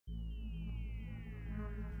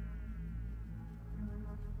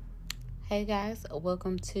Hey guys,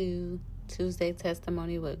 welcome to Tuesday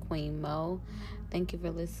Testimony with Queen Mo. Thank you for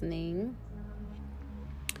listening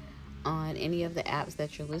on any of the apps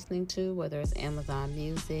that you're listening to, whether it's Amazon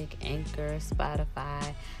Music, Anchor,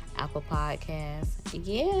 Spotify, Apple Podcasts.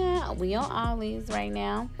 Yeah, we on all these right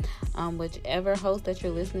now. Whichever host that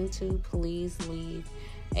you're listening to, please leave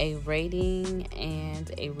a rating and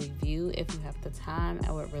a review if you have the time.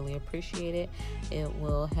 I would really appreciate it. It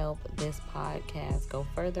will help this podcast go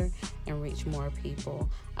further and reach more people.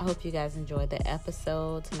 I hope you guys enjoyed the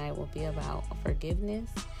episode. Tonight will be about forgiveness,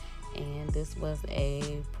 and this was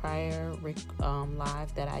a prior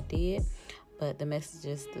live that I did, but the message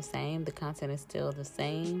is the same. The content is still the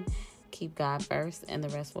same. Keep God first and the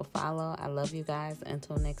rest will follow. I love you guys.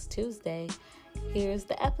 Until next Tuesday, here's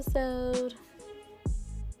the episode.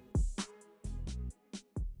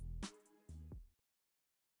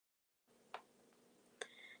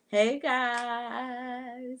 Hey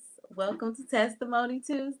guys, welcome to Testimony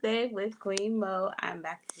Tuesday with Queen Mo. I'm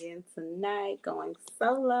back again tonight going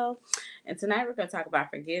solo, and tonight we're going to talk about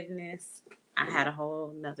forgiveness. I had a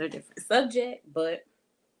whole nother different subject, but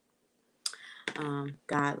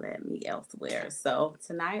God led me elsewhere. So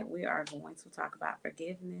tonight we are going to talk about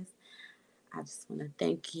forgiveness. I just want to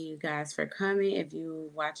thank you guys for coming. If you're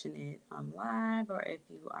watching it on live or if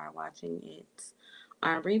you are watching it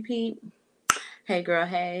on repeat, hey girl,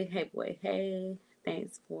 hey boy, hey.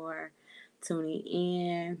 Thanks for tuning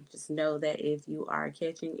in. Just know that if you are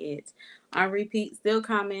catching it on repeat, still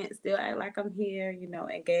comment, still act like I'm here,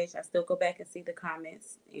 engage. I still go back and see the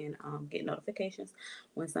comments and get notifications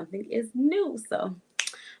when something is new. So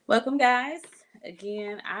welcome guys.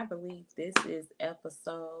 Again, I believe this is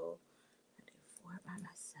episode 4 by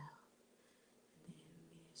myself. And then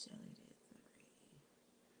me and Shelly did 3.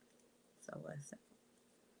 So what's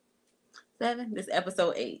 7? This is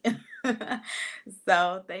episode 8.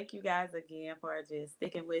 So thank you guys again for just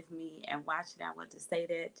sticking with me and watching. I want to say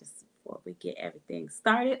that just before we get everything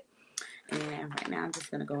started. And right now I'm just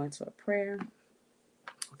going to go into a prayer.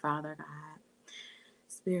 Father God,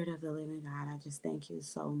 Spirit of the living God, I just thank you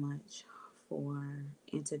so much for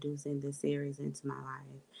introducing this series into my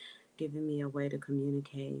life, giving me a way to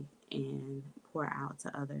communicate and pour out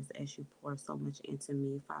to others as you pour so much into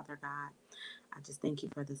me, Father God. I just thank you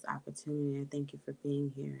for this opportunity, and thank you for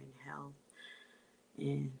being here in health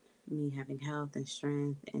and me having health and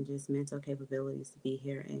strength and just mental capabilities to be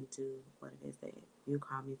here and do what it is that you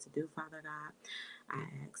call me to do, Father God. I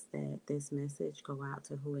ask that this message go out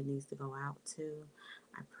to who it needs to go out to.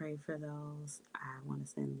 I pray for those. I want to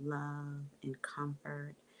send love and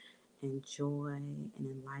comfort and joy and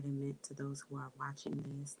enlightenment to those who are watching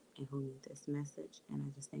this and who need this message. And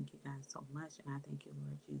I just thank you guys so much. And I thank you,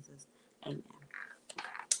 Lord Jesus. Amen.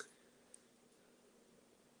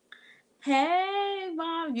 Hey,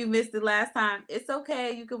 Mom, you missed it last time. It's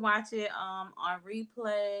okay. You can watch it on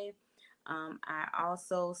replay. I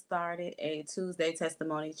also started a Tuesday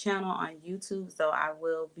testimony channel on YouTube, so I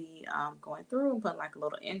will be going through and put like a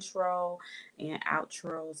little intro and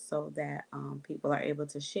outro so that people are able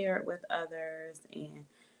to share it with others and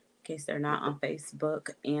in case they're not on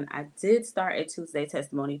Facebook. And I did start a Tuesday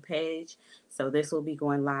testimony page, so this will be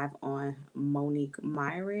going live on Monique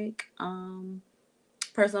Myrick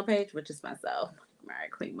personal page, which is myself, Mary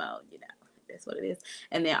Queen Mo, that's what it is.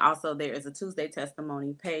 And then also there is a Tuesday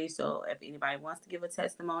testimony page. So if anybody wants to give a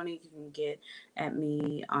testimony, you can get at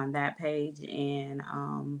me on that page and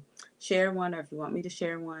share one, or if you want me to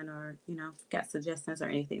share one, or got suggestions or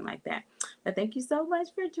anything like that. But thank you so much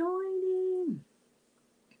for joining.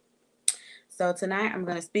 So tonight I'm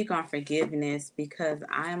going to speak on forgiveness because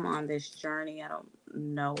I'm on this journey. I don't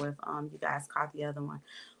know if you guys caught the other one,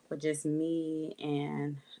 but just me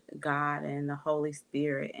and God and the Holy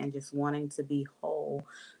Spirit and just wanting to be whole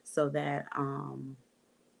so that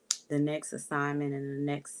the next assignment and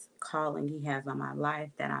the next calling he has on my life,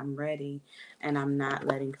 that I'm ready and I'm not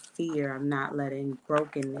letting fear, I'm not letting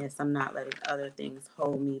brokenness, I'm not letting other things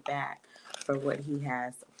hold me back for what he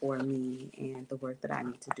has for me and the work that I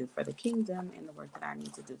need to do for the kingdom and the work that I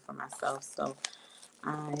need to do for myself. So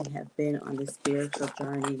I have been on this spiritual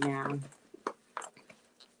journey now.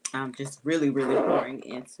 I'm just really, really pouring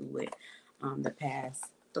into it the past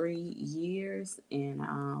 3 years,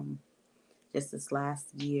 and just this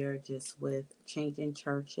last year, just with changing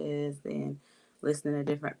churches and listening to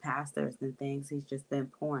different pastors and things, he's just been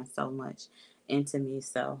pouring so much into me.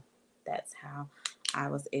 So that's how I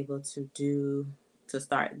was able to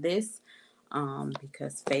start this,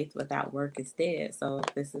 because faith without work is dead. So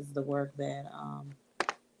this is the work that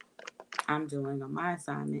I'm doing on my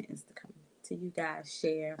assignment, is to come to you guys,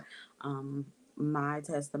 share my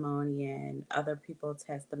testimony and other people's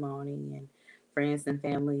testimony and friends and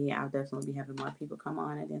family, I'll definitely be having more people come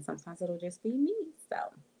on, and then sometimes it'll just be me. So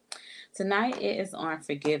tonight it is on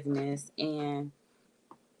forgiveness, and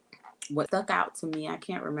what stuck out to me, I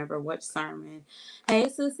can't remember which sermon. Hey,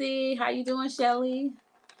 Sissy, how you doing, Shelly?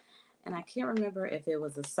 And I can't remember if it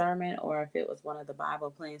was a sermon or if it was one of the Bible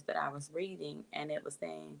plans that I was reading, and it was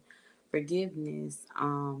saying forgiveness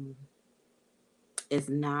is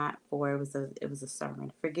not for, it was a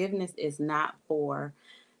sermon. Forgiveness is not for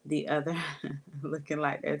the other looking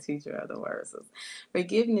like their teacher of the words.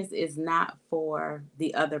 Forgiveness is not for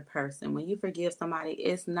the other person. When you forgive somebody,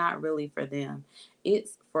 it's not really for them.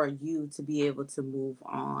 It's for you to be able to move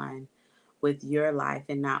on with your life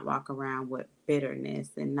and not walk around with bitterness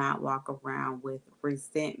and not walk around with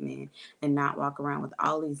resentment and not walk around with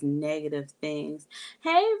all these negative things.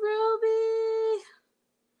 Hey, Ruby.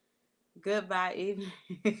 Goodbye, evening.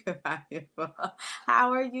 Goodbye, beautiful.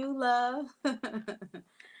 How are you, love?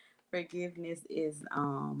 Forgiveness is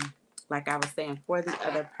like I was saying, for the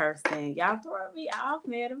other person. Y'all throw me off,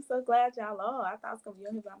 man. I'm so glad y'all are. I thought I was gonna be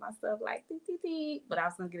on here by myself like tee tee tee, but I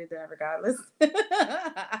was gonna get it done regardless.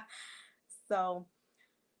 So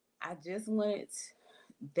I just wanted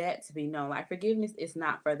that to be known. Like, forgiveness is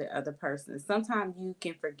not for the other person. Sometimes you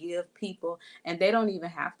can forgive people and they don't even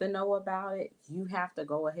have to know about it. You have to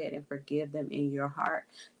go ahead and forgive them in your heart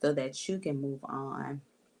so that you can move on.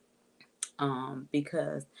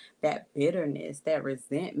 Because that bitterness, that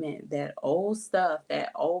resentment, that old stuff,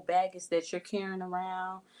 that old baggage that you're carrying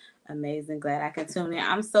around, amazing. Glad I can tune in.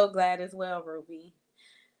 I'm so glad as well, Ruby.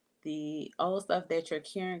 The old stuff that you're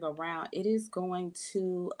carrying around, it is going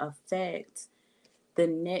to affect the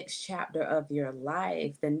next chapter of your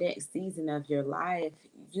life, the next season of your life.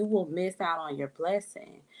 You will miss out on your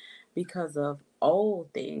blessing because of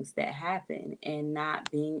old things that happen and not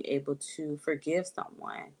being able to forgive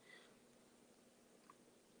someone.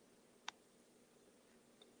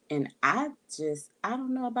 And I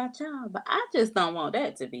don't know about y'all, but I just don't want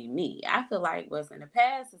that to be me. I feel like what's in the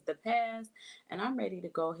past is the past, and I'm ready to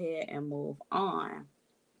go ahead and move on.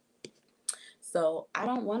 So I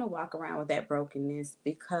don't want to walk around with that brokenness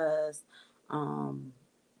because um,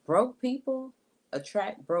 broke people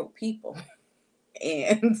attract broke people.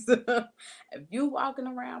 And if you're walking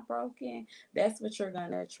around broken, that's what you're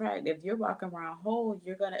going to attract. If you're walking around whole,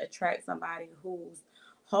 you're going to attract somebody who's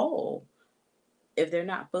whole. If they're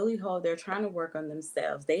not fully whole, they're trying to work on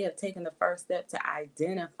themselves. They have taken the first step to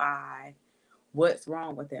identify what's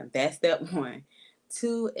wrong with them. That's step one.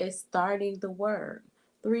 Two is starting the work.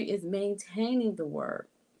 Three is maintaining the work.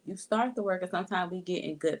 You start the work, and sometimes we get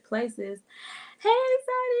in good places. Hey,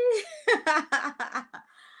 Sonny.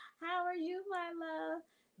 How are you, my love?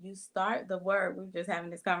 You start the work. We are just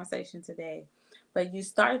having this conversation today. But you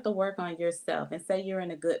start the work on yourself and say you're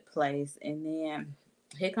in a good place. And then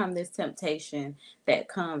here comes this temptation that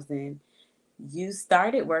comes in. You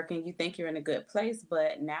started working, you think you're in a good place,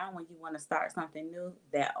 but now when you want to start something new,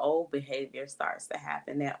 that old behavior starts to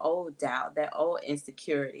happen, that old doubt, that old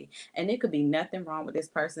insecurity. And it could be nothing wrong with this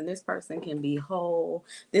person. This person can be whole.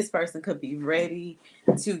 This person could be ready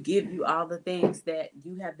to give you all the things that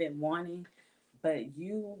you have been wanting, but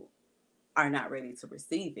you are not ready to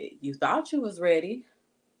receive it. You thought you was ready,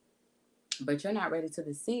 but you're not ready to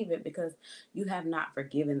receive it because you have not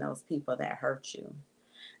forgiven those people that hurt you.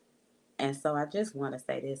 And so I just want to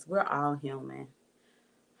say this, we're all human.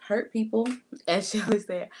 Hurt people, as Shelly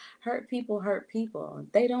said, hurt people hurt people.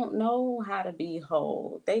 They don't know how to be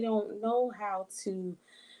whole. They don't know how to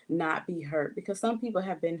not be hurt because some people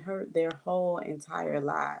have been hurt their whole entire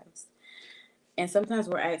lives. And sometimes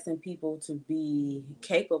we're asking people to be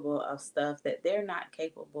capable of stuff that they're not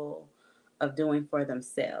capable of doing for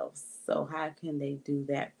themselves. So how can they do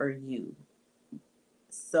that for you?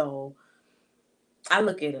 So I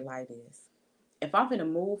look at it like this. If I'm gonna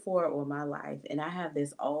move forward with my life and I have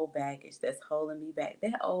this old baggage that's holding me back,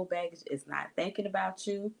 that old baggage is not thinking about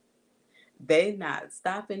you. They not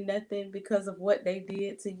stopping nothing because of what they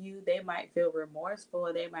did to you. They might feel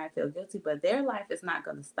remorseful, they might feel guilty, but their life is not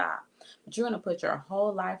gonna stop. But you're gonna put your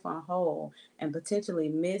whole life on hold and potentially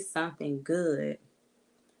miss something good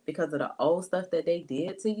because of the old stuff that they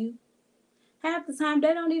did to you. Half the time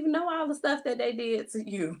they don't even know all the stuff that they did to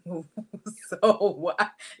you. So why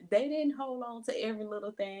they didn't hold on to every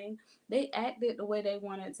little thing. They acted the way they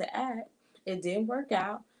wanted to act. It didn't work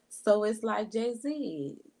out. So it's like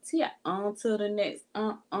Jay-Z. Yeah, on to the next,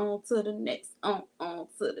 on to the next, on to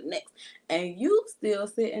the next. And you still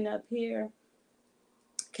sitting up here,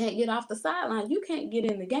 can't get off the sideline. You can't get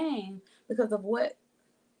in the game because of what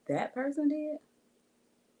that person did.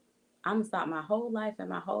 I'm gonna stop my whole life and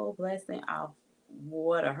my whole blessing off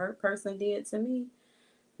what a hurt person did to me.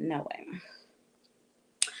 No way.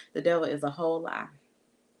 The devil is a whole lie.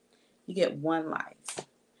 You get one life.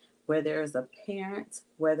 Whether it's a parent,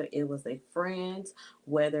 whether it was a friend,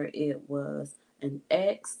 whether it was an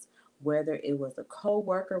ex, whether it was a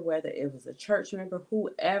co-worker, whether it was a church member,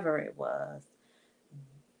 whoever it was,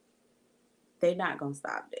 they're not going to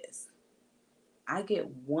stop this. I get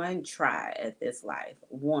one try at this life,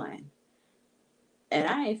 one. And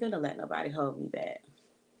I ain't finna let nobody hold me back.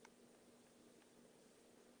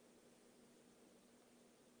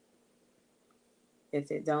 If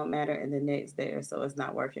it don't matter in the next day or so, it's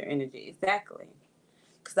not worth your energy. Exactly.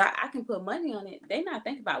 Because I can put money on it. They not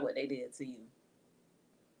think about what they did to you.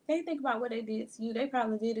 They think about what they did to you. They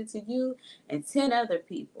probably did it to you and 10 other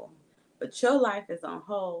people. But your life is on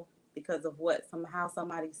hold because of what somehow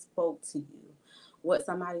somebody spoke to you, what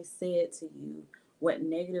somebody said to you, what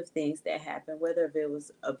negative things that happened, whether if it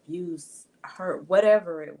was abuse, hurt,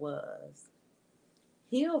 whatever it was.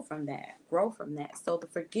 Heal from that, grow from that. So the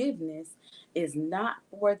forgiveness is not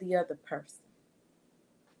for the other person.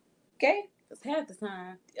 Okay? Because half the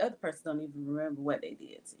time, the other person don't even remember what they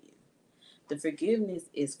did to you. The forgiveness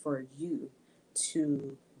is for you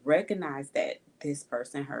to recognize that this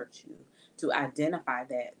person hurt you, to identify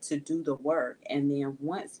that, to do the work. And then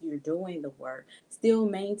once you're doing the work, still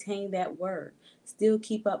maintain that word, still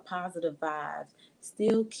keep up positive vibes,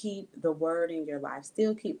 still keep the word in your life,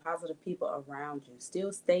 still keep positive people around you,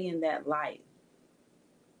 still stay in that light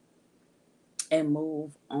and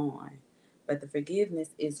move on. But the forgiveness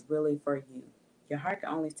is really for you. Your heart can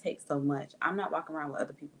only take so much. I'm not walking around with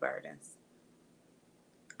other people's burdens.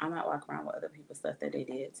 I'm not walking around with other people's stuff that they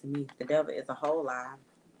did to me. The devil is a whole lie.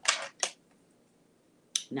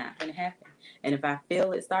 Not gonna happen. And if I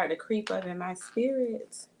feel it start to creep up in my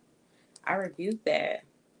spirit, I rebuke that.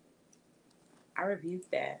 I rebuke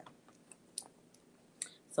that.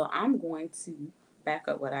 So I'm going to back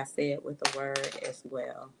up what I said with the word as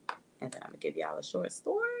well. And then I'm gonna give y'all a short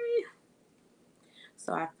story.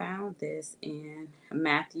 So I found this in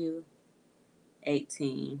Matthew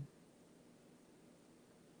 18.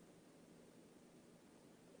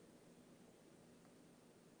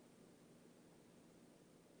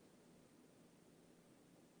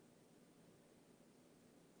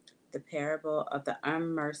 The parable of the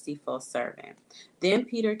unmerciful servant. Then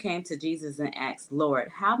Peter came to Jesus and asked, Lord,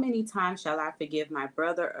 how many times shall I forgive my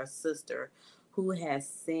brother or sister who has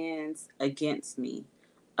sins against me?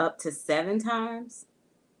 Up to 7 times?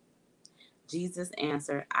 Jesus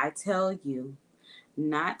answered, I tell you,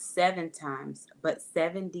 not 7 times, but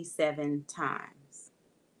 77 times.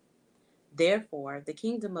 Therefore, the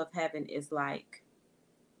kingdom of heaven is like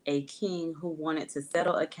a king who wanted to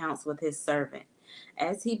settle accounts with his servant.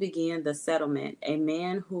 As he began the settlement, a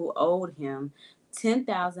man who owed him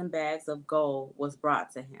 10,000 bags of gold was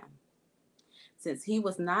brought to him. Since he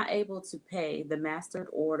was not able to pay, the master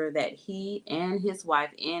ordered that he and his wife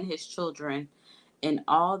and his children and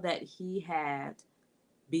all that he had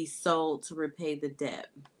be sold to repay the debt.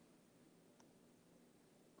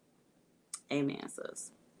 Amen,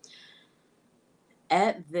 sis.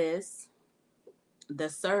 At this, the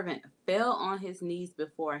servant fell on his knees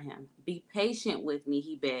before him. Be patient with me,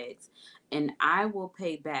 he begs, and I will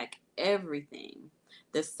pay back everything.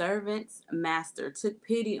 The servant's master took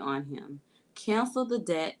pity on him, canceled the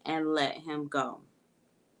debt, and let him go.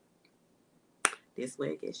 This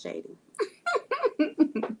way it gets shady.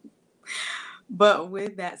 But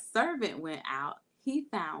when that servant went out, he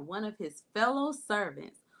found one of his fellow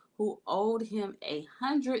servants who owed him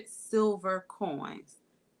 100 silver coins.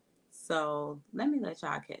 So let me let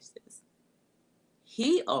y'all catch this.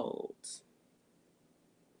 He owed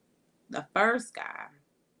the first guy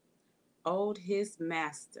owed his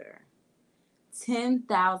master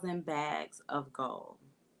 10,000 bags of gold.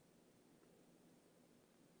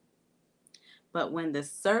 But when the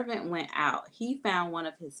servant went out, he found one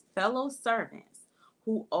of his fellow servants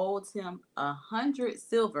who owed him 100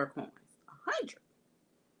 silver coins. 100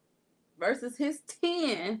 versus his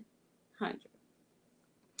 100.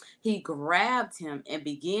 He grabbed him and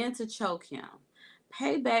began to choke him.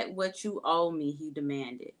 Pay back what you owe me, he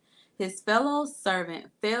demanded. His fellow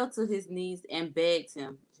servant fell to his knees and begged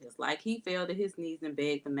him, just like he fell to his knees and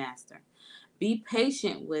begged the master. Be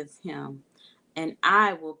patient with him, and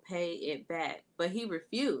I will pay it back. But he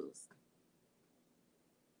refused.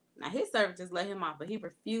 Now, his servant just let him off, but he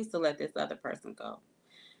refused to let this other person go.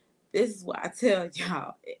 This is what I tell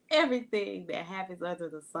y'all. Everything that happens under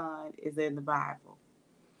the sun is in the Bible.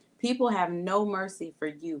 People have no mercy for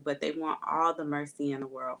you, but they want all the mercy in the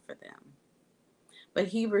world for them. But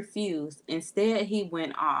he refused. Instead, he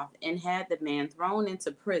went off and had the man thrown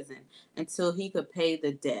into prison until he could pay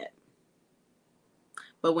the debt.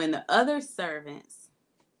 But when the other servants,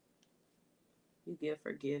 you give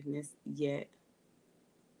forgiveness, yet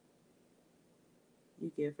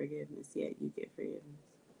you give forgiveness, yet you give forgiveness.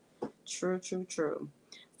 True, true, true.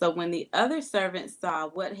 So when the other servants saw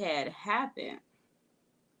what had happened,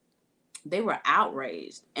 they were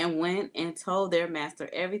outraged and went and told their master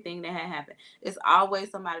everything that had happened. It's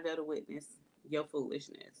always somebody that'll witness your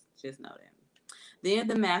foolishness. Just know that. Then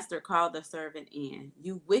the master called the servant in.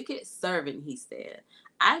 You wicked servant, he said.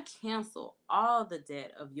 I cancel all the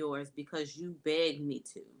debt of yours because you begged me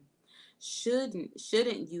to.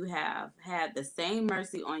 Shouldn't you have had the same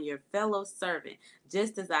mercy on your fellow servant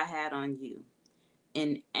just as I had on you?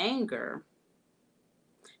 In anger,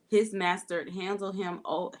 his master handed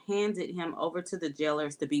him over to the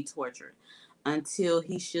jailers to be tortured until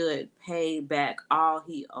he should pay back all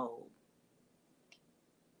he owed.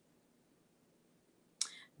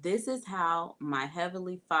 This is how my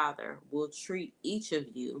heavenly Father will treat each of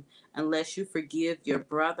you unless you forgive your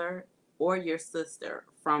brother or your sister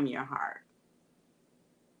from your heart,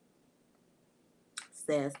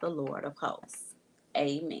 says the Lord of hosts.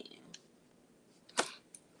 Amen.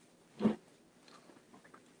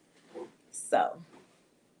 So,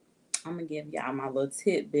 I'm going to give y'all my little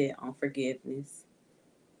tidbit on forgiveness.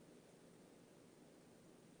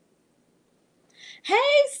 Hey,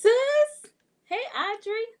 sis. Hey,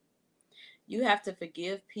 Audrey. You have to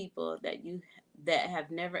forgive people that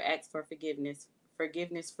have never asked for forgiveness.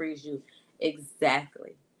 Forgiveness frees you.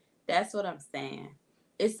 Exactly. That's what I'm saying.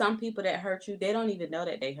 It's some people that hurt you, they don't even know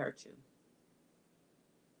that they hurt you.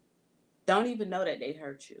 Don't even know that they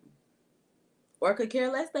hurt you. Or could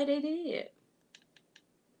care less that they did.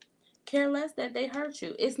 Care less that they hurt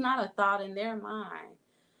you. It's not a thought in their mind.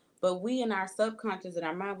 But we in our subconscious and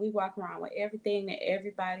our mind, we walk around with everything that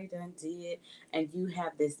everybody done did, and you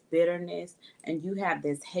have this bitterness, and you have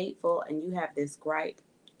this hateful, and you have this gripe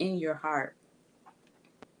in your heart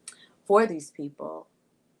for these people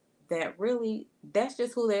that really, that's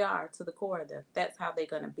just who they are to the core of them. That's how they're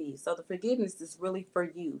going to be. So the forgiveness is really for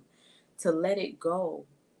you to let it go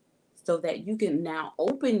so that you can now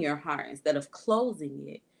open your heart instead of closing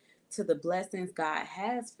it to the blessings God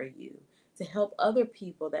has for you, to help other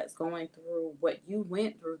people that's going through what you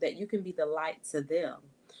went through, that you can be the light to them.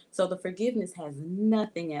 So the forgiveness has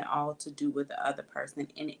nothing at all to do with the other person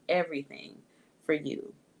and everything for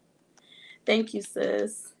you. Thank you,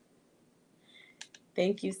 sis.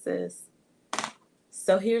 Thank you, sis.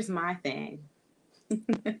 So here's my thing.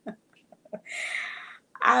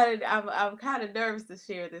 I'm kind of nervous to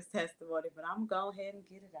share this testimony, but I'm going to go ahead and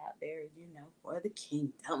get it out there, for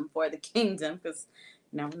the kingdom, because,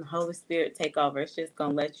 when the Holy Spirit take over, it's just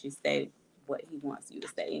going to let you say what he wants you to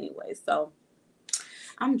say anyway. So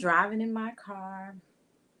I'm driving in my car,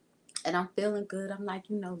 and I'm feeling good. I'm like,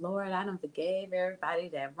 Lord, I done forgave everybody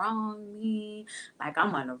that wronged me. Like,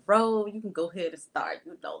 I'm on the road. You can go ahead and start,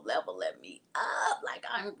 leveling me up. Like,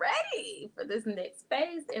 I'm ready for this next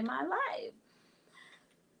phase in my life.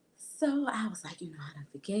 So I was like, I done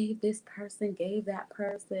forgave this person, gave that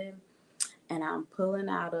person. And I'm pulling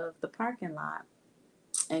out of the parking lot.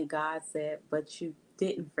 And God said, but you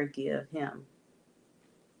didn't forgive him.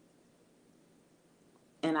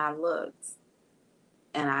 And I looked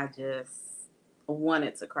and I just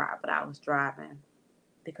wanted to cry, but I was driving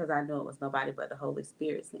because I knew it was nobody but the Holy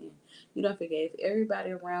Spirit saying, you done forgave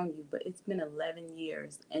everybody around you, but it's been 11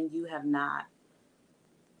 years and you have not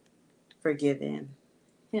forgiven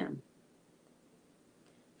him.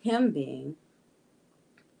 Him being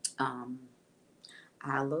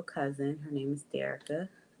our little cousin. Her name is Derica.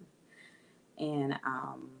 And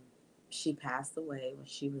she passed away when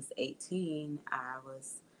she was 18. I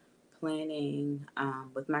was planning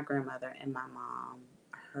with my grandmother and my mom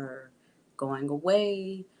her going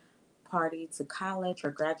away party to college, her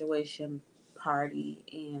graduation party,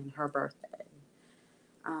 and her birthday.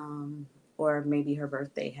 Or maybe her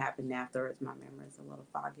birthday happened afterwards. My memory is a little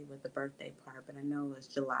foggy with the birthday part, but I know it was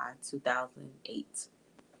July 2008.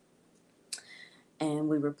 And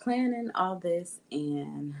we were planning all this,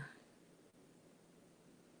 and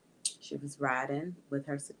she was riding with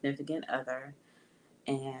her significant other,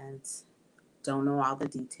 and don't know all the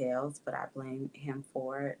details, but I blame him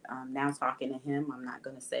for it. Now talking to him, I'm not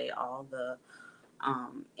going to say all the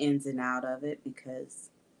ins and out of it because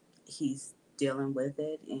he's dealing with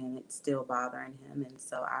it and it's still bothering him. And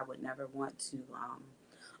so I would never want to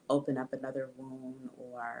open up another wound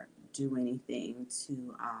or do anything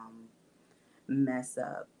to mess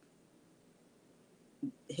up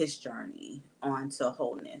his journey on to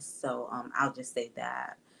wholeness. So I'll just say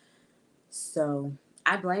that. So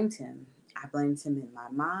I blamed him. I blamed him in my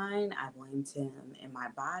mind. I blamed him in my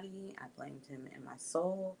body. I blamed him in my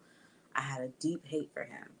soul. I had a deep hate for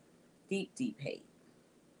him. Deep, deep hate.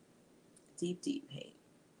 Deep, deep hate.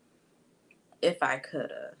 If I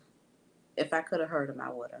could have. If I could have heard him, I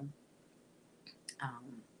would have.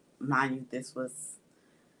 Mind you, this was,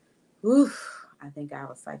 I think I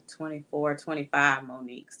was like 24, 25,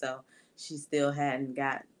 Monique. So she still hadn't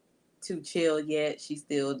got too chill yet. She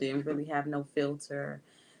still didn't really have no filter.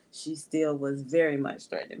 She still was very much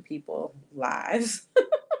threatening people's lives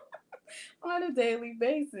on a daily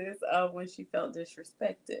basis when she felt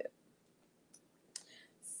disrespected.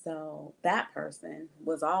 So that person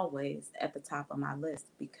was always at the top of my list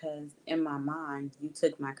because in my mind, you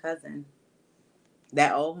took my cousin,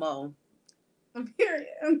 that old Mo,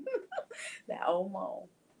 period, that old Mo.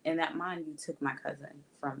 In that mind, you took my cousin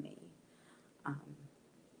from me. Um,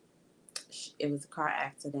 it was a car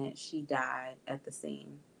accident. She died at the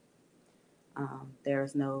scene. There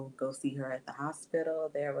was no go see her at the hospital.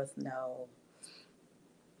 There was no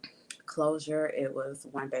closure. It was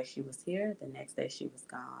one day she was here, the next day she was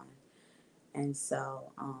gone. And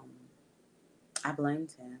so I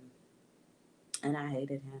blamed him and I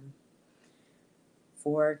hated him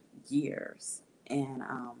for years. And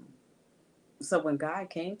so when God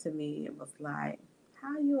came to me, it was like, how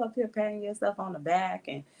are you up here patting yourself on the back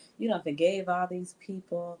and you done forgave all these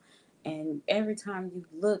people? And every time you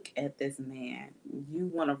look at this man, you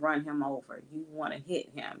want to run him over. You want to hit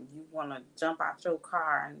him. You want to jump out your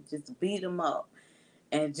car and just beat him up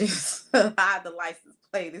and just hide the license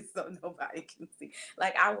plate so nobody can see.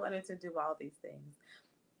 Like, I wanted to do all these things.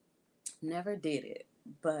 Never did it.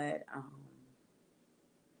 But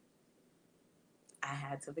I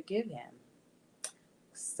had to forgive him.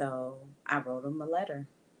 So I wrote him a letter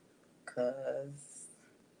because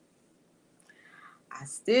I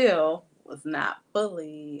still was not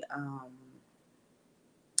fully,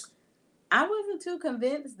 I wasn't too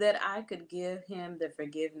convinced that I could give him the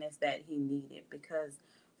forgiveness that he needed because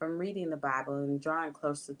from reading the Bible and drawing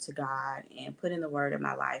closer to God and putting the word in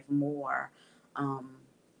my life more, um,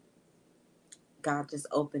 God just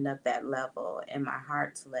opened up that level in my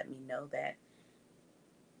heart to let me know that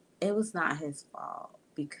it was not his fault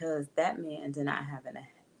because that man did not have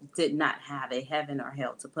a heaven or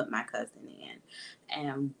hell to put my cousin in.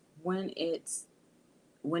 And when it's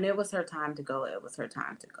when it was her time to go, it was her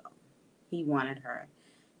time to go. He wanted her.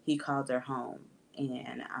 He called her home.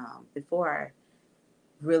 And before I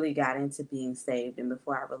really got into being saved and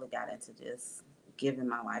before I really got into just giving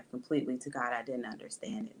my life completely to God, I didn't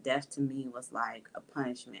understand it. Death to me was like a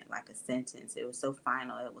punishment, like a sentence. It was so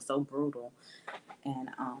final. It was so brutal. And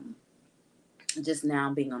just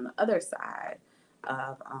now being on the other side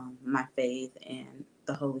of my faith and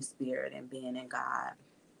the Holy Spirit and being in God.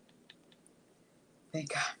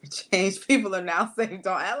 Thank God for change. People are now saying,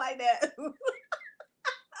 don't act like that.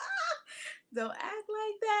 Don't act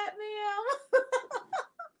like that, ma'am.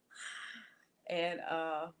 And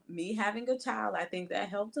me having a child, I think that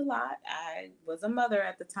helped a lot. I was a mother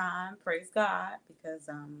at the time, praise God, because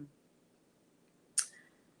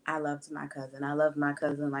I loved my cousin. I loved my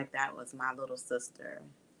cousin like that was my little sister.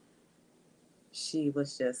 She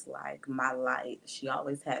was just like my light. She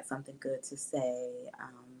always had something good to say.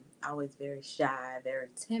 Always very shy, very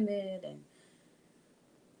timid, and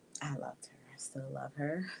I loved her. I still love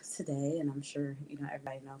her today, and I'm sure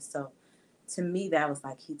everybody knows. So, to me, that was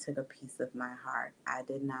like he took a piece of my heart. I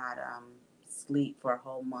did not sleep for a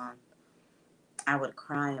whole month. I would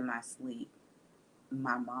cry in my sleep.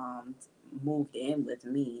 My mom moved in with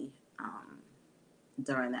me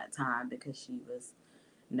during that time because she was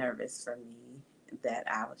nervous for me that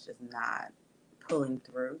I was just not pulling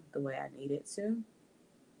through the way I needed to.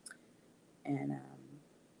 And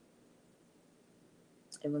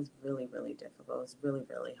it was really, really difficult. It was really,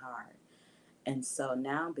 really hard. And so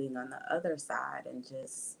now being on the other side and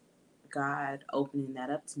just God opening that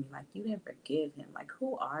up to me, like, you didn't forgive him. Like,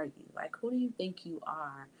 who are you? Like, who do you think you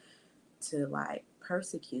are to, like,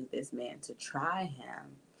 persecute this man, to try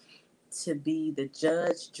him, to be the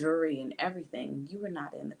judge, jury, and everything? You were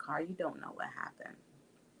not in the car. You don't know what happened.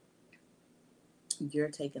 You're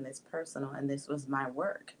taking this personal, and this was my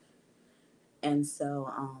work. And so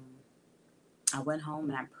I went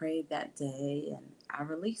home and I prayed that day and I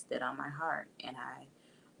released it on my heart. And I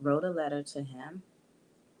wrote a letter to him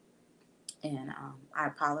and I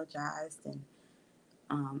apologized. And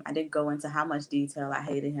I didn't go into how much detail I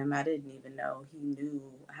hated him. I didn't even know he knew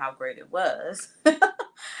how great it was.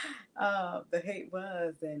 The hate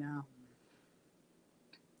was. And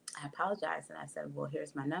I apologized and I said, well,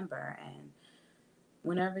 here's my number. And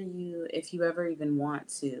whenever if you ever even want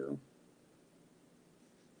to,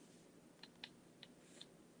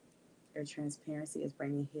 your transparency is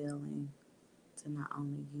bringing healing to not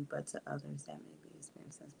only you, but to others that may be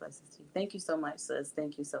experiencing blessings to you. Thank you so much, sis.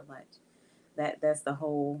 Thank you so much. That's the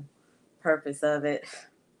whole purpose of it.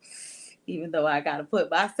 Even though I got to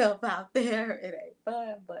put myself out there, it ain't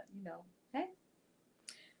fun, but hey.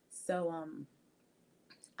 So,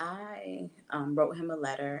 I wrote him a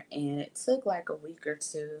letter, and it took like a week or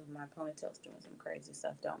two. My ponytail's doing some crazy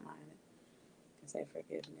stuff. Don't mind it. You can say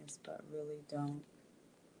forgiveness, but really don't.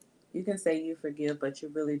 You can say you forgive, but you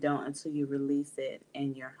really don't until you release it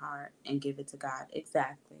in your heart and give it to God.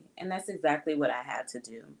 Exactly. And that's exactly what I had to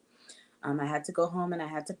do. I had to go home and I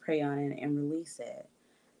had to pray on it and release it.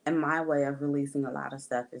 And my way of releasing a lot of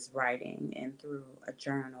stuff is writing and through a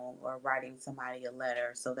journal or writing somebody a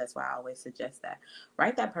letter. So that's why I always suggest that.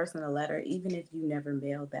 Write that person a letter, even if you never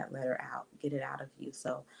mailed that letter out. Get it out of you.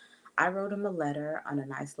 So I wrote him a letter on a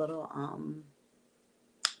nice little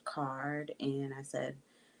card, and I said,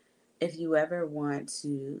 if you ever want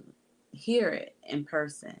to hear it in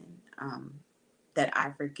person, that I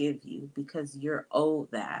forgive you because you're owed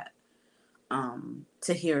that,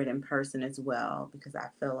 to hear it in person as well, because I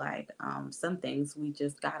feel like some things we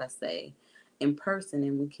just gotta say in person,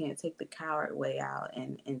 and we can't take the coward way out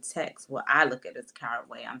and text. Well, I look at it as coward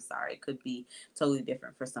way. I'm sorry, it could be totally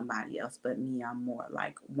different for somebody else, but me, I'm more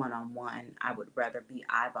like one-on-one. I would rather be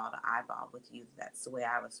eyeball to eyeball with you. That's the way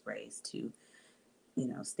I was raised, to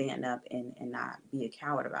stand up and not be a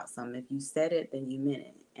coward about something. If you said it, then you meant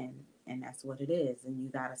it, and that's what it is, and you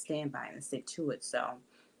gotta stand by it and stick to it. So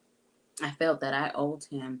I felt that I owed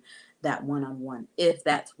him that one-on-one, if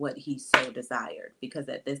that's what he so desired, because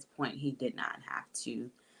at this point he did not have to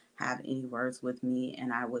have any words with me,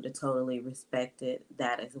 and I would have totally respected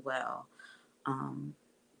that as well. Um,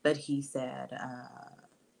 but he said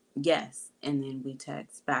yes, and then we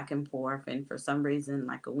text back and forth, and for some reason,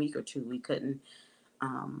 like a week or two,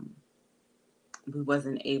 um, we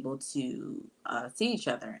wasn't able to see each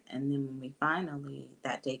other. And then when we finally,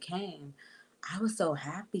 that day came, I was so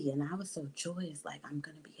happy and I was so joyous, like I'm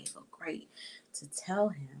gonna be able, great, to tell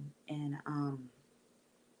him. And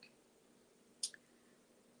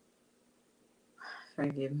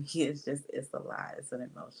forgive me, it's a lot. It's an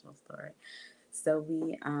emotional story. So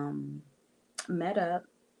we met up,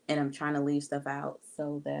 and I'm trying to leave stuff out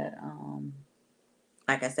so that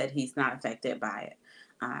like I said, he's not affected by it.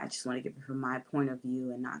 I just want to give it from my point of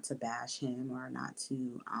view and not to bash him or not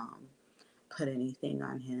to put anything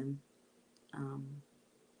on him. Um,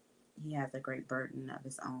 he has a great burden of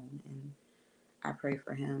his own, and I pray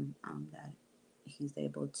for him, that he's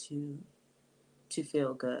able to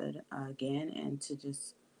feel good again and to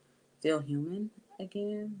just feel human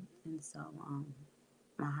again. And so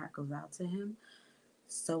my heart goes out to him.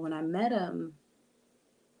 So when I met him,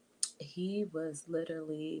 he was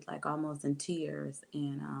literally like almost in tears,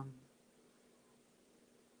 and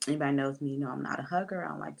anybody knows me, I'm not a hugger. I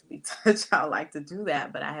don't like to be touched. I don't like to do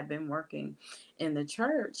that. But I have been working in the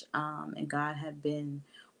church, and God had been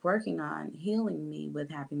working on healing me with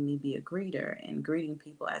having me be a greeter and greeting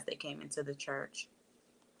people as they came into the church,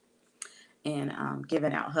 and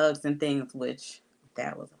giving out hugs and things, which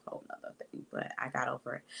that was a whole nother thing, but I got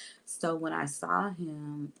over it. So when I saw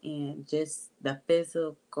him and just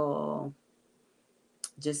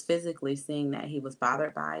physically seeing that he was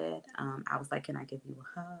bothered by it, I was like, can I give you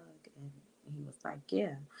a hug? And he was like,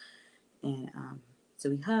 yeah. And so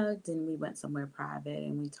we hugged and we went somewhere private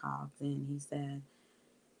and we talked. And he said,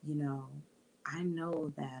 you know, I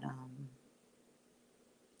know that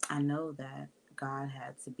I know that God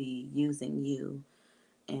had to be using you,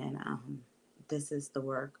 and this is the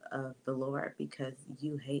work of the Lord because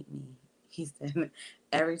you hate me. He said,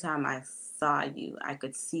 every time I saw you, I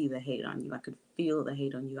could see the hate on you. I could feel the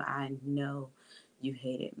hate on you. I know you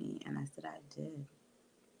hated me. And I said, I did.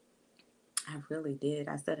 I really did.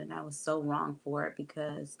 I said, and I was so wrong for it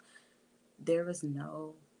because there was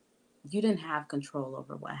you didn't have control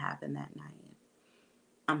over what happened that night.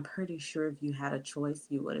 I'm pretty sure if you had a choice,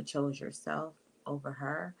 you would have chose yourself over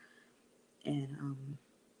her. And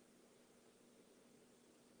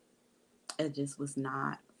it just was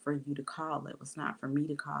not for you to call. It was not for me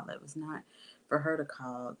to call. It was not for her to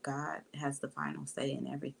call. God has the final say in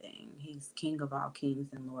everything. He's King of all kings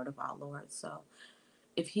and Lord of all lords. So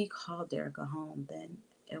if he called Derica home, then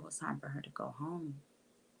it was time for her to go home.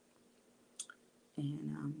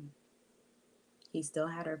 And he still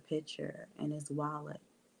had her picture in his wallet.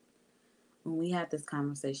 When we had this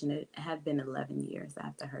conversation, it had been 11 years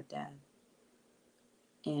after her death.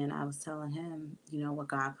 And I was telling him, what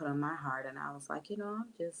God put on my heart. And I was like, I'm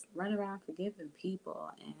just running around forgiving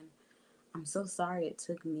people. And I'm so sorry it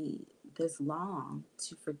took me this long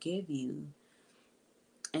to forgive you.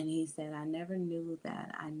 And he said, I never knew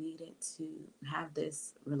that I needed to have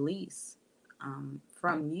this release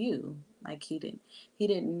from you. Like he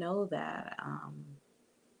didn't know that.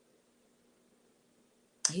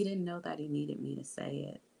 He didn't know that he needed me to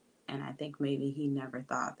say it. And I think maybe he never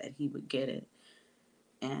thought that he would get it.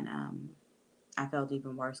 And I felt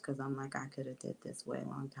even worse because I'm like, I could have did this way a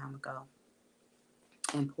long time ago.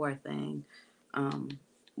 And poor thing, um,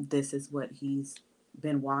 this is what he's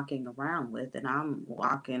been walking around with. And I'm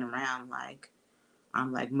walking around like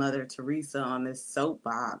I'm like Mother Teresa on this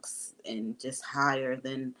soapbox and just higher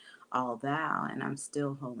than all thou. And I'm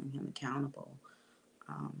still holding him accountable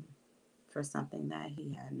um, for something that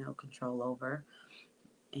he had no control over.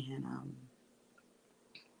 And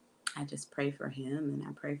I just pray for him and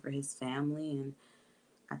I pray for his family. And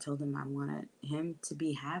I told him I wanted him to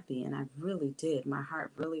be happy. And I really did. My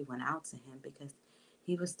heart really went out to him because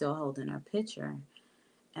he was still holding our picture.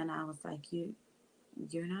 And I was like,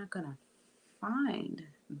 you're not going to find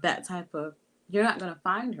that type of, you're not going to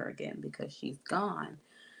find her again because she's gone.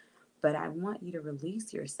 But I want you to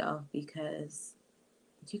release yourself because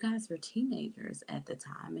you guys were teenagers at the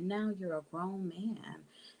time and now you're a grown man.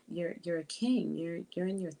 You're a king. You're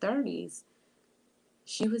in your 30s.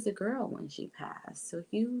 She was a girl when she passed. So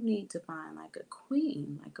you need to find like a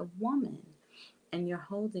queen, like a woman. And you're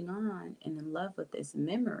holding on and in love with this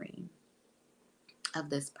memory of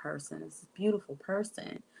this person, this beautiful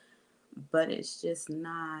person. But it's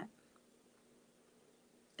not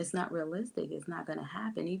realistic. It's not going to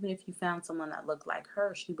happen. Even if you found someone that looked like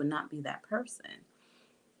her, she would not be that person.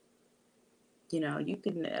 You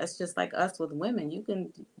can, it's just like us with women. You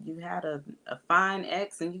had a fine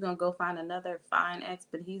ex and you're going to go find another fine ex,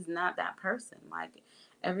 but he's not that person. Like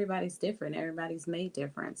everybody's different. Everybody's made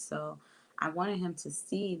different. So I wanted him to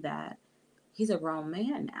see that he's a grown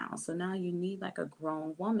man now. So now you need like a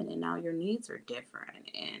grown woman and now your needs are different.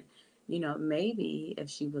 And, maybe if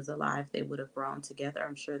she was alive, they would have grown together.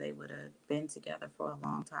 I'm sure they would have been together for a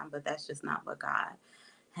long time, but that's just not what God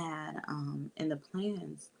had in the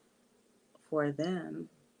plans for them.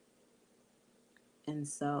 And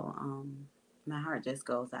so my heart just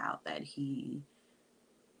goes out that he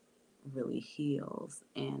really heals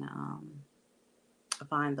and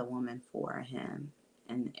find the woman for him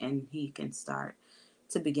and he can start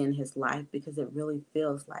to begin his life because it really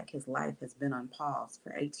feels like his life has been on pause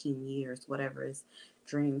for 18 years, whatever his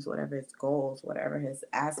dreams, whatever his goals, whatever his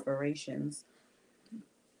aspirations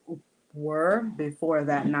were before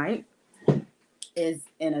that night is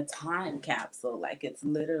in a time capsule. Like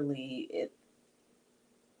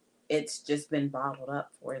it's just been bottled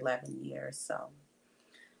up for 11 years. So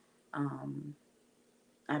um,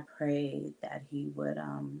 I pray that he would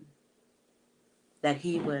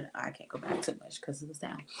I can't go back too much because it was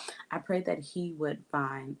down. I pray that he would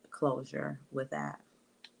find closure with that.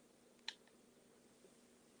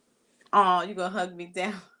 Oh, you gonna hug me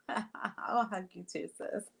down? I'll hug you too,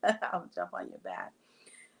 sis. I'll jump on your back.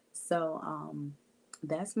 So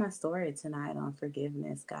that's my story tonight on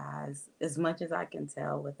forgiveness, guys. As much as I can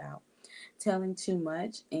tell without telling too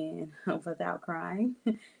much and without crying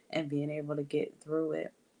and being able to get through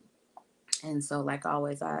it. And so, like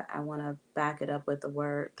always, I want to back it up with the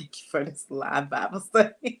word. Thank you for this live Bible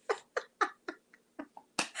study.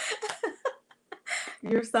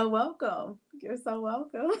 You're so welcome. You're so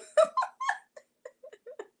welcome.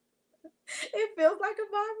 It feels like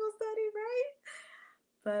a Bible study, right?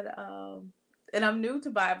 But and I'm new to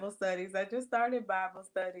Bible studies. I just started Bible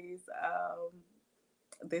studies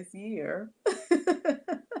this year.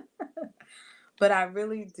 But I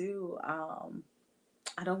really do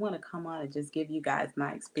I don't want to come on and just give you guys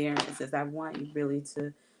my experiences. I want you really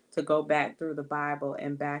to go back through the Bible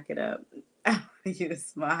and back it up. I want you to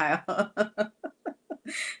smile.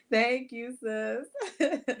 Thank you, sis.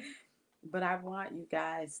 But I want you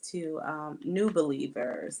guys to new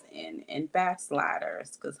believers and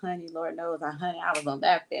backsliders, because honey, Lord knows, I was on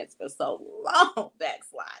that fence for so long,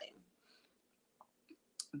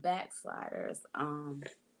 backsliders.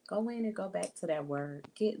 Go in and go back to that word.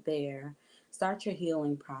 Get there. Start your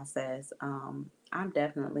healing process. I'm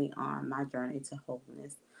definitely on my journey to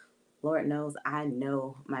wholeness. Lord knows I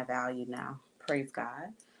know my value now. Praise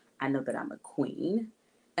God. I know that I'm a queen.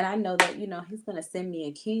 And I know that, he's gonna send me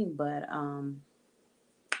a king, but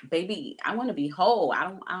baby, I want to be whole. I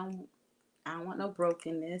don't want no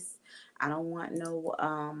brokenness. I don't want no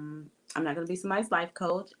I'm not gonna be somebody's life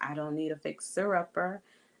coach. I don't need a fixer upper.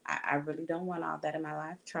 I really don't want all that in my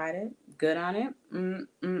life. Tried it. Good on it.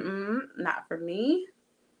 Not for me.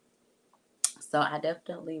 So I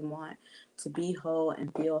definitely want to be whole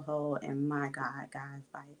and feel whole. And my God, guys,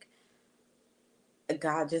 like,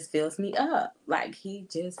 God just fills me up. Like, he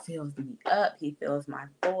just fills me up. He fills my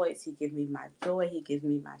voice. He gives me my joy. He gives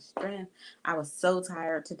me my strength. I was so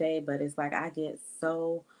tired today, but it's like I get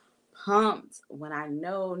so pumped when I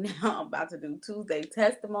know now I'm about to do Tuesday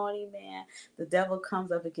testimony, man. The devil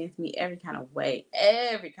comes up against me every kind of way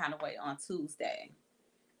on Tuesday.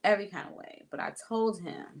 Every kind of way. But I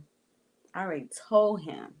already told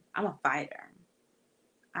him, I'm a fighter.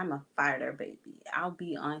 I'm a fighter, baby. I'll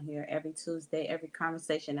be on here every Tuesday. Every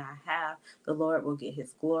conversation I have, the Lord will get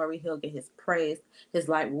his glory. He'll get his praise. His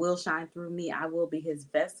light will shine through me. I will be his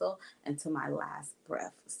vessel until my last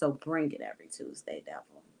breath. So bring it every Tuesday,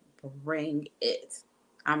 devil. Bring it.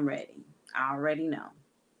 I'm ready. I already know.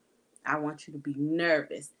 I want you to be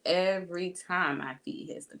nervous every time my feet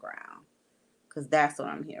hits the ground, because that's what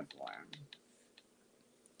I'm here for.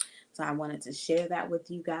 So I wanted to share that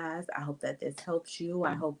with you guys. I hope that this helps you.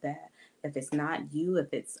 I hope that if it's not you,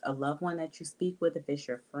 if it's a loved one that you speak with, if it's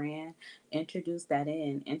your friend, introduce that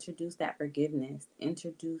in. Introduce that forgiveness.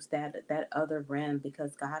 Introduce that other realm,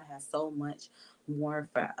 because God has so much more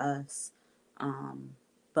for us.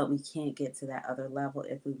 But we can't get to that other level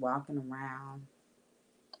if we walking around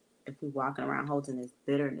holding this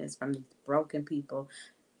bitterness from these broken people.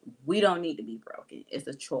 We don't need to be broken. It's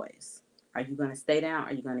a choice. Are you going to stay down? Or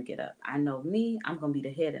are you going to get up? I know me, I'm going to be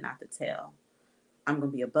the head and not the tail. I'm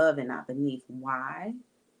going to be above and not beneath. Why?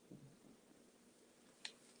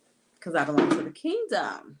 Because I belong to the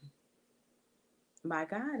kingdom. My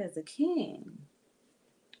God is a king.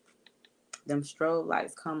 Them strobe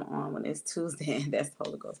lights come on when it's Tuesday, and that's the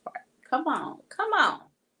Holy Ghost part. Come on. Come on.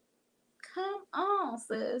 Come on,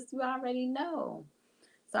 sis. You already know.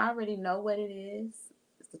 So I already know what it is.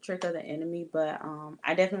 It's the trick of the enemy, but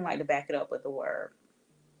I definitely like to back it up with the word.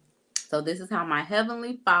 So this is how my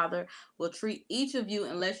heavenly Father will treat each of you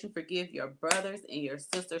unless you forgive your brothers and your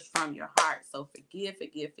sisters from your heart. So forgive,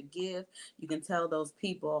 forgive, forgive. You can tell those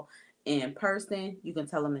people in person. You can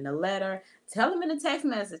tell them in a letter. Tell them in a text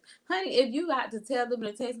message. Honey, if you got to tell them in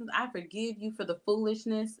a text message, I forgive you for the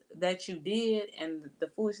foolishness that you did and the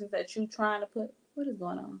foolishness that you trying to put. What is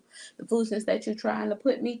going on? The foolishness that you trying to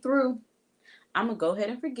put me through. I'm going to go ahead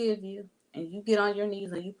and forgive you. And you get on your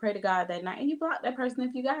knees and you pray to God that night and you block that person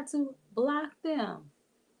if you got to. Block them.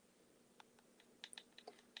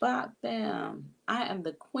 Block them. I am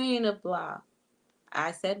the queen of block.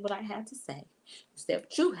 I said what I had to say. You said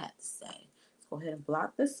what you had to say. Let's go ahead and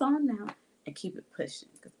block this song now and keep it pushing.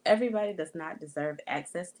 Because everybody does not deserve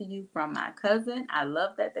access to you. From my cousin, I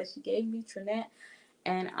love that she gave me, Trinette.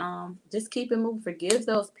 And just keep it moving. Forgive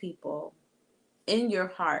those people in your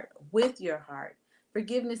heart, with your heart.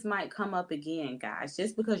 Forgiveness might come up again, guys.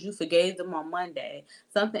 Just because you forgave them on Monday,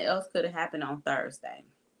 something else could have happened on Thursday.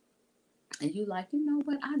 And you like, you know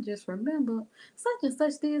what? I just remember such and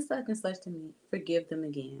such did such and such to me. Forgive them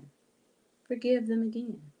again. Forgive them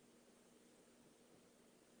again.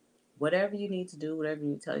 Whatever you need to do, whatever you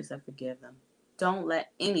need to tell yourself, forgive them. Don't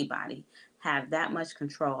let anybody have that much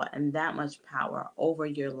control and that much power over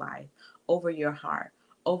your life, over your heart,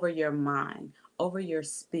 over your mind, over your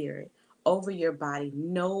spirit, over your body.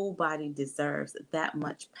 Nobody deserves that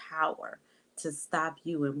much power to stop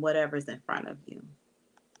you and whatever's in front of you.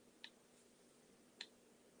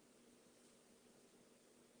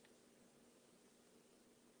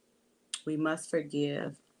 We must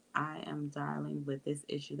forgive. I am darling with this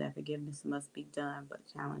issue that forgiveness must be done, but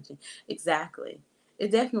challenging. Exactly.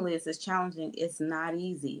 It definitely is. It's challenging. It's not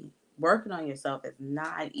easy. Working on yourself is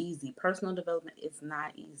not easy. Personal development is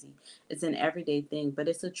not easy. It's an everyday thing, but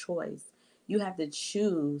it's a choice. You have to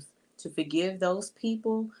choose to forgive those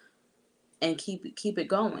people and keep it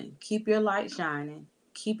going. Keep your light shining.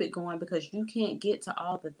 Keep it going, because you can't get to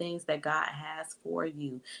all the things that God has for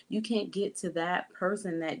you. You can't get to that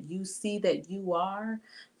person that you see that you are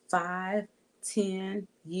 5, 10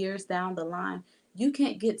 years down the line. You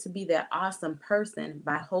can't get to be that awesome person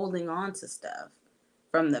by holding on to stuff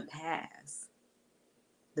from the past.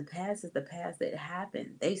 The past is the past. That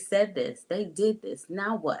happened. They said this. They did this.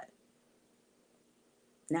 Now what?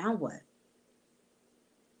 Now what?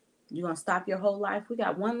 You gonna stop your whole life? We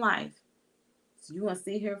got one life. So you want to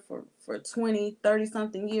sit here for 20, 30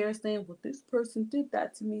 something years saying, well, this person did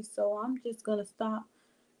that to me, so I'm just going to stop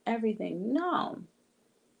everything. No,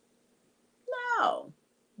 no.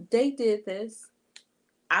 They did this.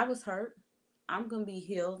 I was hurt. I'm going to be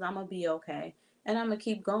healed. I'm going to be okay. And I'm going to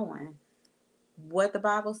keep going. What the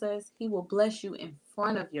Bible says, he will bless you in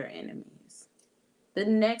front of your enemies. The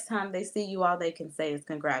next time they see you, all they can say is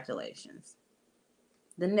congratulations.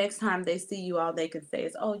 The next time they see you, all they can say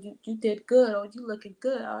is, "Oh, you did good. Oh, you looking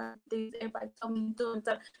good. Oh, everybody told me you doing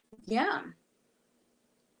stuff." Yeah,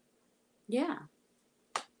 yeah.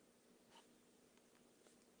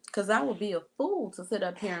 Because I would be a fool to sit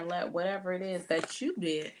up here and let whatever it is that you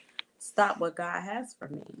did stop what God has for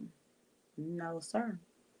me. No, sir.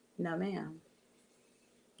 No, ma'am.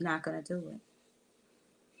 Not gonna do it.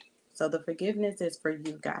 So the forgiveness is for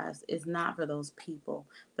you guys. It's not for those people.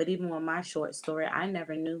 But even with my short story, I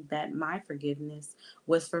never knew that my forgiveness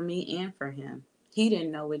was for me and for him. He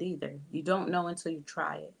didn't know it either. You don't know until you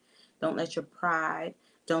try it. Don't let your pride,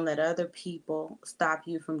 don't let other people stop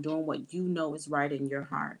you from doing what you know is right in your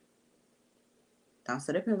heart. Don't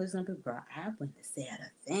sit up and listen to people. I wouldn't have said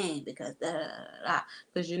a thing because da da da da.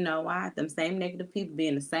 Because you know why? Them same negative people be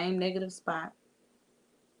in the same negative spot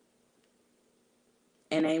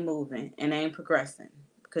and ain't moving and ain't progressing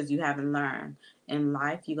because you haven't learned. In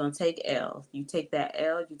life, you're going to take L's. You take that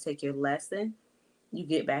L, you take your lesson, you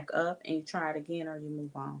get back up and you try it again or you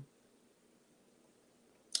move on.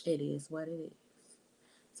 It is what it is.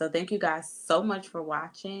 So thank you guys so much for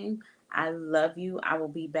watching. I love you. I will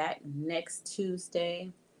be back next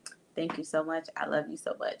Tuesday. Thank you so much. I love you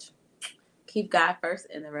so much. Keep God first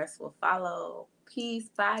and the rest will follow. Peace.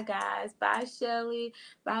 Bye, guys. Bye, Shelly.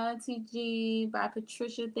 Bye, Auntie G. Bye,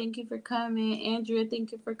 Patricia. Thank you for coming. Andrea,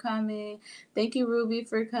 thank you for coming. Thank you, Ruby,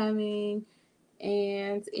 for coming.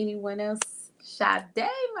 And anyone else? Sade,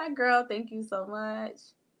 my girl. Thank you so much.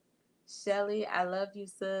 Shelly, I love you,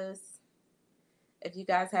 sis. If you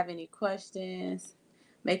guys have any questions,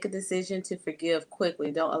 make a decision to forgive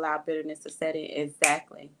quickly. Don't allow bitterness to set in.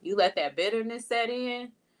 Exactly. You let that bitterness set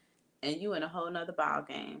in, and you in a whole nother ball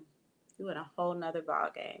game. You in a whole nother ball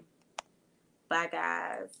game. Bye,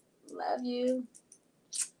 guys. Love you.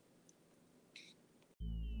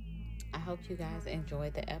 I hope you guys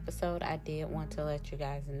enjoyed the episode. I did want to let you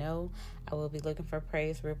guys know I will be looking for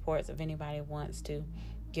praise reports if anybody wants to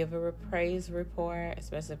give a praise report,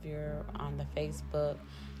 especially if you're on the Facebook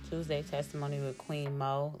Tuesday Testimony with Queen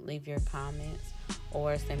Mo. Leave your comments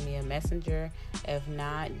or send me a messenger. If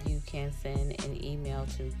not, you can send an email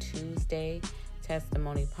to Tuesday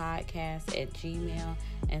Testimony Podcast at Gmail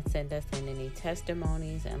and send us in any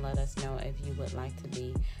testimonies and let us know if you would like to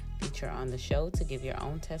be featured on the show to give your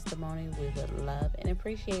own testimony. We would love and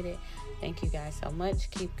appreciate it. Thank you guys so much.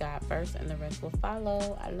 Keep God first and the rest will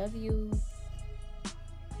follow. I love you.